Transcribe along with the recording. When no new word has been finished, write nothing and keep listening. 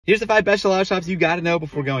Here's the 5 best gelato shops you gotta know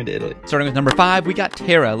before going to Italy. Starting with number 5, we got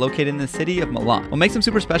Terra, located in the city of Milan. What makes them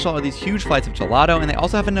super special are these huge flights of gelato, and they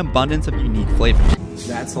also have an abundance of unique flavors.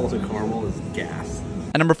 That salted caramel is gas.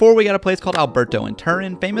 At number 4, we got a place called Alberto in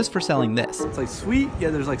Turin, famous for selling this. It's like sweet, yeah,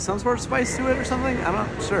 there's like some sort of spice to it or something, I'm not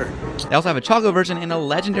sure. They also have a chocolate version and a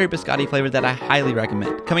legendary biscotti flavor that I highly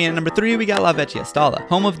recommend. Coming in at number 3, we got La Vecchia Stalla,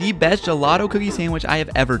 home of the best gelato cookie sandwich I have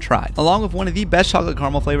ever tried, along with one of the best chocolate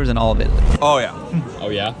caramel flavors in all of Italy. Oh yeah. Oh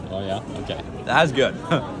yeah? Oh yeah? Okay. That's good.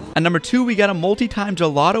 At number 2, we got a multi-time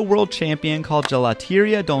gelato world champion called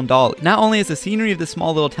Gelateria Dondoli. Not only is the scenery of this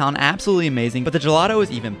small little town absolutely amazing, but the gelato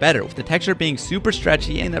is even better, with the texture being super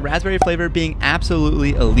stretchy and the raspberry flavor being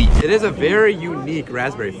absolutely elite. It is a very unique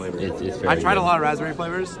raspberry flavor. It's very I tried good. a lot of raspberry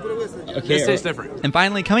flavors. Okay. This tastes different. And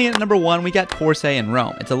finally, coming in at number 1, we got Torse in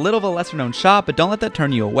Rome. It's a little of a lesser known shop, but don't let that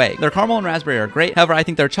turn you away. Their caramel and raspberry are great, however I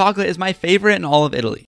think their chocolate is my favorite in all of Italy.